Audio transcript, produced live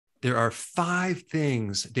there are 5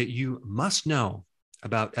 things that you must know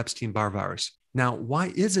about Epstein-Barr virus. Now,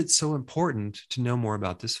 why is it so important to know more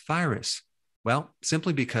about this virus? Well,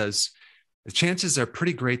 simply because the chances are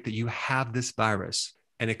pretty great that you have this virus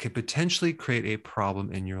and it could potentially create a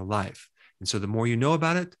problem in your life. And so the more you know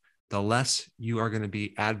about it, the less you are going to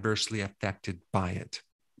be adversely affected by it.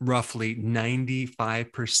 Roughly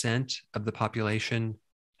 95% of the population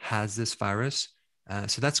has this virus.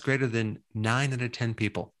 So that's greater than 9 out of 10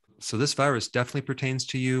 people. So this virus definitely pertains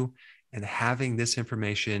to you, and having this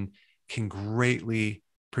information can greatly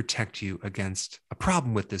protect you against a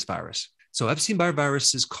problem with this virus. So Epstein-Barr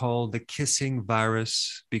virus is called the kissing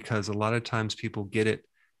virus because a lot of times people get it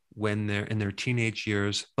when they're in their teenage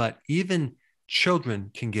years, but even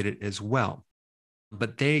children can get it as well.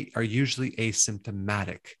 But they are usually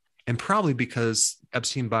asymptomatic, and probably because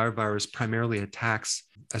Epstein-Barr virus primarily attacks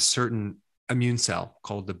a certain immune cell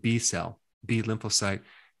called the B cell, B lymphocyte,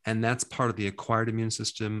 and that's part of the acquired immune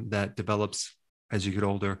system that develops as you get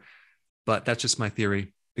older. But that's just my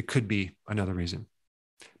theory. It could be another reason.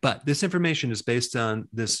 But this information is based on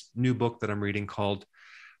this new book that I'm reading called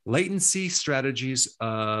Latency Strategies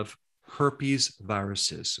of Herpes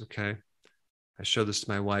Viruses. Okay. I showed this to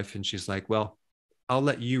my wife and she's like, well, I'll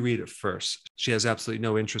let you read it first. She has absolutely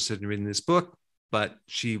no interest in reading this book, but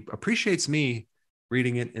she appreciates me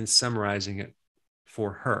reading it and summarizing it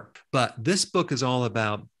for her. But this book is all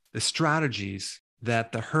about the strategies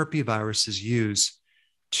that the herpes viruses use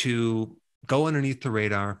to go underneath the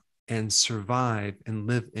radar and survive and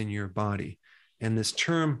live in your body. And this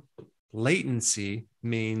term latency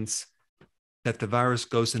means that the virus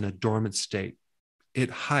goes in a dormant state. It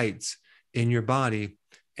hides in your body,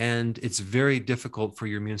 and it's very difficult for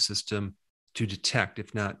your immune system to detect,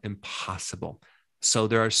 if not impossible. So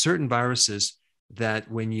there are certain viruses that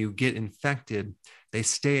when you get infected, they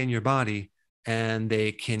stay in your body and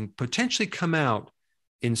they can potentially come out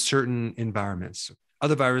in certain environments.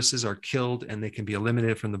 Other viruses are killed and they can be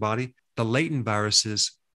eliminated from the body. The latent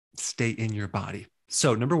viruses stay in your body.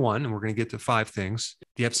 So number one, and we're going to get to 5 things,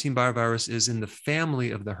 the Epstein-Barr virus is in the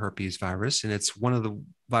family of the herpes virus, and it's one of the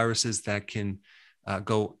viruses that can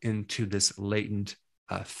go into this latent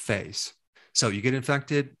phase. So you get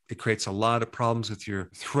infected, it creates a lot of problems with your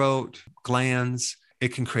throat, glands.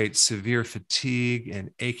 It can create severe fatigue and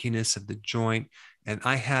achiness of the joint. And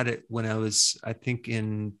I had it when I was, I think,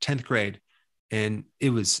 in 10th grade, and it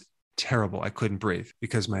was terrible. I couldn't breathe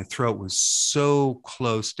because my throat was so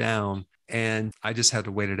close down, and I just had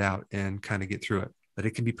to wait it out and kind of get through it. But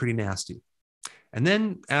it can be pretty nasty. And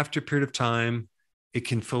then after a period of time, it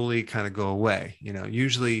can fully kind of go away. You know,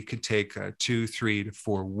 usually it could take 2, 3 to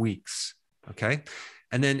 4 weeks. Okay.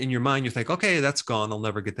 And then in your mind, you think, okay, that's gone. I'll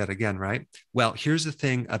never get that again, right? Well, here's the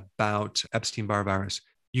thing about Epstein-Barr virus.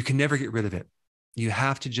 You can never get rid of it. You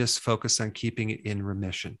have to just focus on keeping it in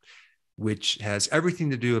remission, which has everything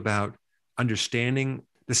to do about understanding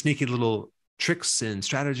the sneaky little tricks and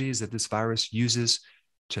strategies that this virus uses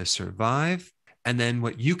to survive, and then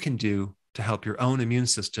what you can do to help your own immune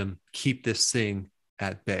system keep this thing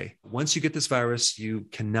at bay. Once you get this virus, you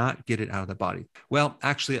cannot get it out of the body. Well,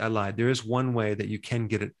 actually, I lied. There is one way that you can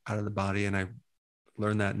get it out of the body, and I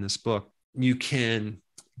learned that in this book. You can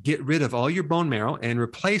get rid of all your bone marrow and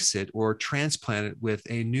replace it or transplant it with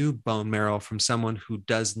a new bone marrow from someone who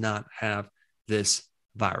does not have this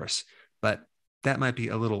virus. But that might be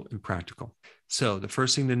a little impractical. So the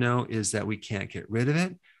first thing to know is that we can't get rid of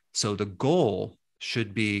it. So the goal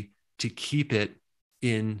should be to keep it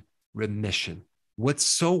in remission. What's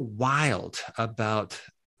so wild about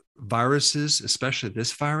viruses, especially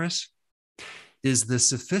this virus, is the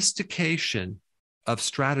sophistication of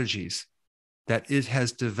strategies that it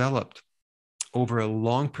has developed over a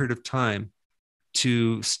long period of time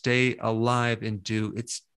to stay alive and do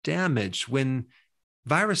its damage when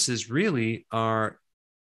viruses really are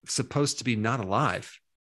supposed to be not alive.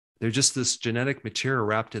 They're just this genetic material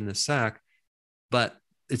wrapped in the sac, but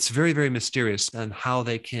it's very, very mysterious on how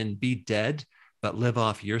they can be dead but live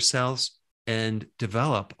off your cells and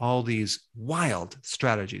develop all these wild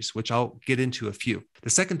strategies, which I'll get into a few. The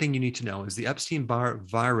second thing you need to know is the Epstein-Barr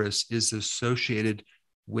virus is associated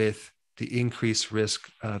with the increased risk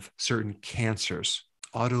of certain cancers,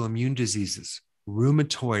 autoimmune diseases,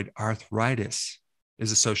 rheumatoid arthritis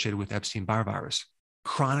is associated with Epstein-Barr virus,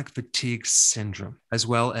 chronic fatigue syndrome, as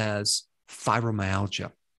well as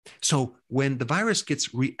fibromyalgia. So when the virus gets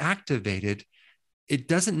reactivated, it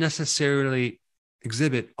doesn't necessarily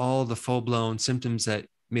exhibit all the full-blown symptoms that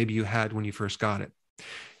maybe you had when you first got it.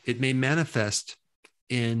 It may manifest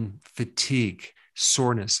in fatigue,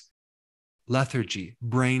 soreness, lethargy,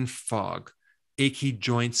 brain fog, achy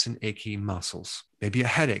joints and achy muscles. maybe a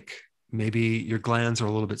headache, maybe your glands are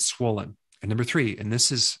a little bit swollen. And number 3, and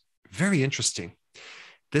this is very interesting,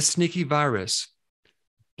 this sneaky virus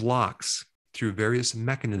blocks through various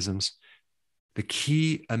mechanisms the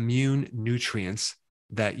key immune nutrients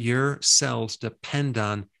that your cells depend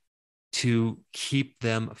on to keep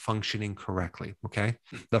them functioning correctly, okay?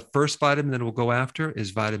 The first vitamin that we'll go after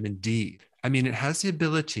is vitamin D. I mean, it has the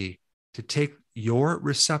ability to take your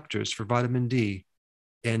receptors for vitamin D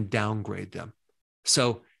and downgrade them.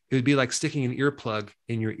 So it would be like sticking an earplug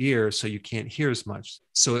in your ear so you can't hear as much.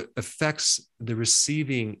 So it affects the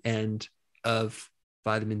receiving end of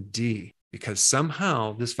vitamin D because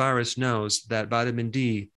somehow this virus knows that vitamin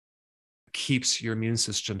D keeps your immune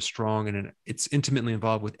system strong and it's intimately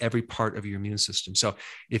involved with every part of your immune system. So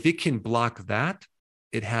if it can block that,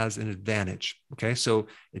 it has an advantage. Okay, so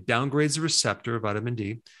it downgrades the receptor of vitamin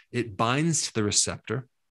D. It binds to the receptor.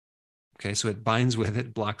 Okay, so it binds with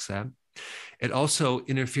it, blocks that. It also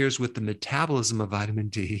interferes with the metabolism of vitamin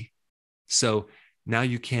D. So now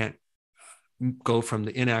you can't go from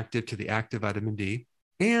the inactive to the active vitamin D.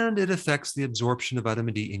 And it affects the absorption of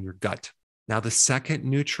vitamin D in your gut. Now, the second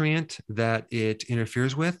nutrient that it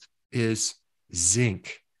interferes with is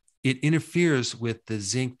zinc. It interferes with the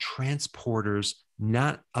zinc transporters,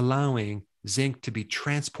 not allowing zinc to be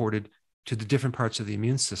transported to the different parts of the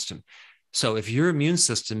immune system. So if your immune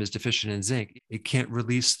system is deficient in zinc, it can't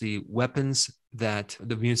release the weapons that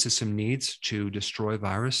the immune system needs to destroy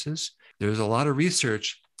viruses. There's a lot of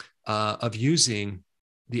research of using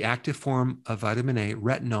the active form of vitamin A,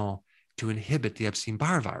 retinol, to inhibit the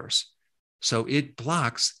Epstein-Barr virus. So it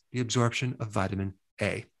blocks the absorption of vitamin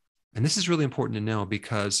A. And this is really important to know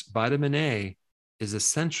because vitamin A is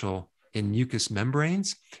essential in mucous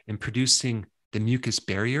membranes and producing the mucus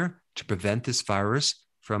barrier to prevent this virus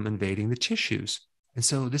from invading the tissues. And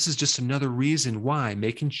so this is just another reason why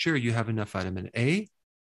making sure you have enough vitamin A,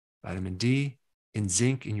 vitamin D, and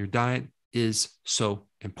zinc in your diet is so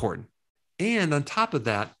important. And on top of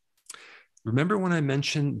that, remember when I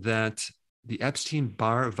mentioned that the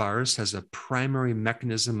Epstein-Barr virus has a primary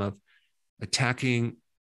mechanism of attacking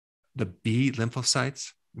the B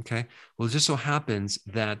lymphocytes, okay? Well, it just so happens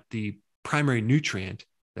that the primary nutrient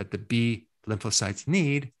that the B lymphocytes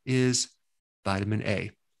need is vitamin A,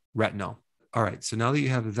 retinol. All right, so now that you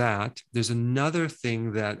have that, there's another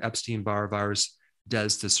thing that Epstein-Barr virus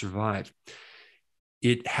does to survive.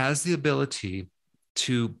 It has the ability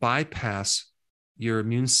to bypass your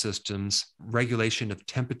immune system's regulation of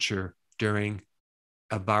temperature during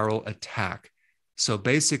a viral attack. So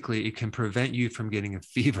basically, it can prevent you from getting a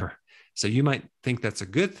fever. So you might think that's a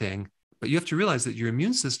good thing, but you have to realize that your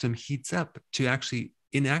immune system heats up to actually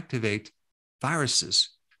inactivate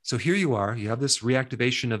viruses. So here you are, you have this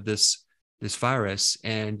reactivation of this virus,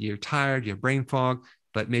 and you're tired, you have brain fog,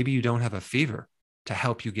 but maybe you don't have a fever to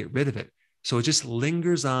help you get rid of it. So it just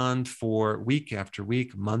lingers on for week after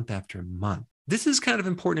week, month after month. This is kind of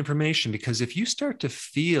important information because if you start to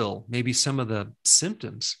feel maybe some of the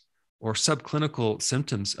symptoms or subclinical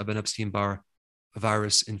symptoms of an Epstein-Barr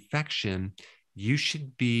virus infection, you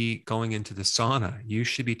should be going into the sauna. You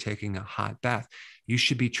should be taking a hot bath. You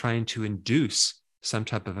should be trying to induce some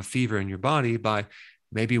type of a fever in your body by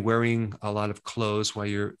maybe wearing a lot of clothes while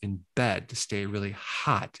you're in bed to stay really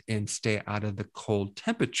hot and stay out of the cold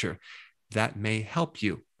temperature. That may help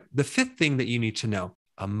you. The fifth thing that you need to know,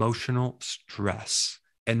 emotional stress,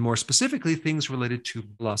 and more specifically, things related to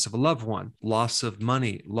loss of a loved one, loss of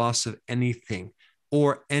money, loss of anything,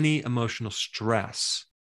 or any emotional stress.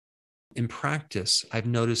 In practice, I've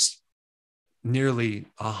noticed nearly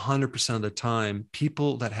 100% of the time,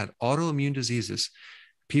 people that had autoimmune diseases,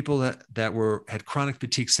 people that had chronic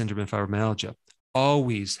fatigue syndrome and fibromyalgia,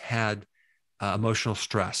 always had emotional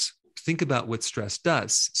stress. Think about what stress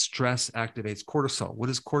does. Stress activates cortisol. What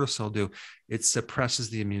does cortisol do? It suppresses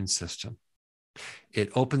the immune system. It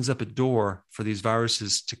opens up a door for these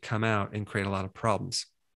viruses to come out and create a lot of problems.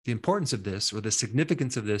 The importance of this, or the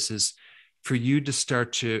significance of this, is for you to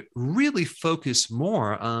start to really focus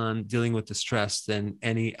more on dealing with the stress than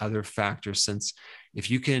any other factor, since if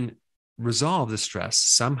you can resolve the stress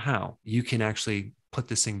somehow, you can actually put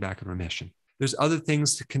this thing back in remission. There's other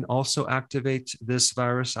things that can also activate this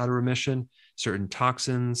virus out of remission, certain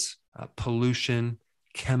toxins, pollution,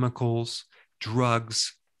 chemicals,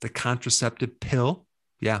 drugs, the contraceptive pill.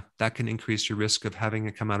 Yeah, that can increase your risk of having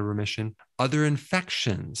it come out of remission. Other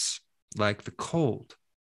infections like the cold,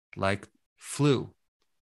 like flu,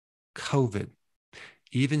 COVID,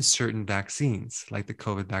 even certain vaccines like the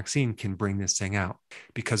COVID vaccine can bring this thing out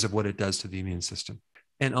because of what it does to the immune system.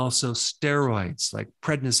 And also steroids like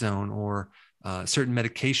prednisone or certain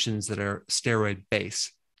medications that are steroid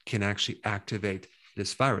based can actually activate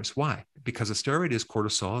this virus. Why? Because a steroid is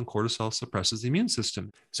cortisol, and cortisol suppresses the immune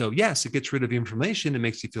system. So yes, it gets rid of inflammation and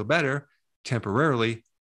makes you feel better temporarily,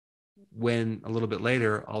 when a little bit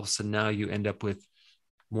later, all of a sudden now you end up with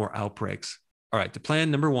more outbreaks. All right, the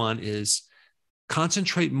plan number one is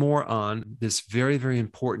concentrate more on this very, very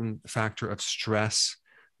important factor of stress.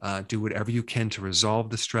 Do whatever you can to resolve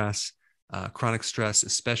the stress, chronic stress,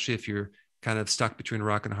 especially if you're kind of stuck between a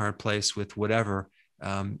rock and a hard place with whatever.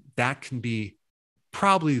 That can be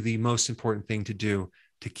probably the most important thing to do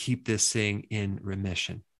to keep this thing in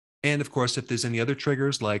remission. And of course, if there's any other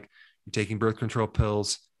triggers, like you're taking birth control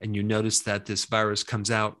pills and you notice that this virus comes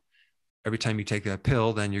out every time you take that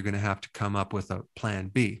pill, then you're going to have to come up with a plan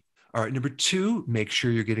B. All right, number two, make sure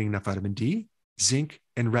you're getting enough vitamin D, zinc,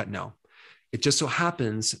 and retinol. It just so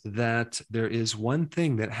happens that there is one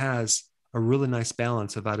thing that has a really nice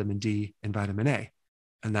balance of vitamin D and vitamin A,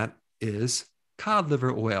 and that is cod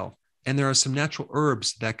liver oil. And there are some natural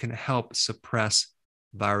herbs that can help suppress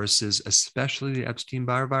viruses, especially the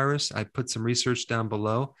Epstein-Barr virus. I put some research down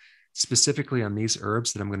below specifically on these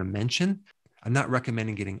herbs that I'm going to mention. I'm not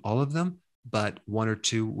recommending getting all of them, but one or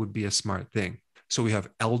two would be a smart thing. So we have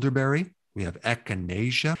elderberry, we have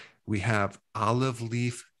echinacea, we have olive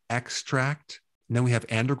leaf extract, and then we have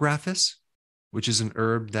andrographis, which is an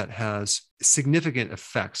herb that has significant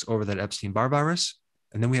effects over that Epstein-Barr virus.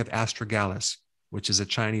 And then we have astragalus, which is a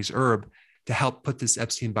Chinese herb to help put this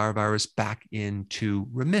Epstein-Barr virus back into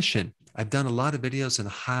remission. I've done a lot of videos on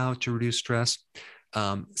how to reduce stress.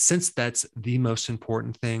 Since that's the most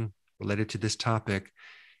important thing related to this topic,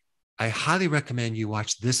 I highly recommend you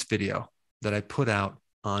watch this video that I put out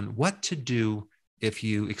on what to do if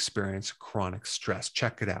you experience chronic stress.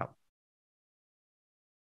 Check it out.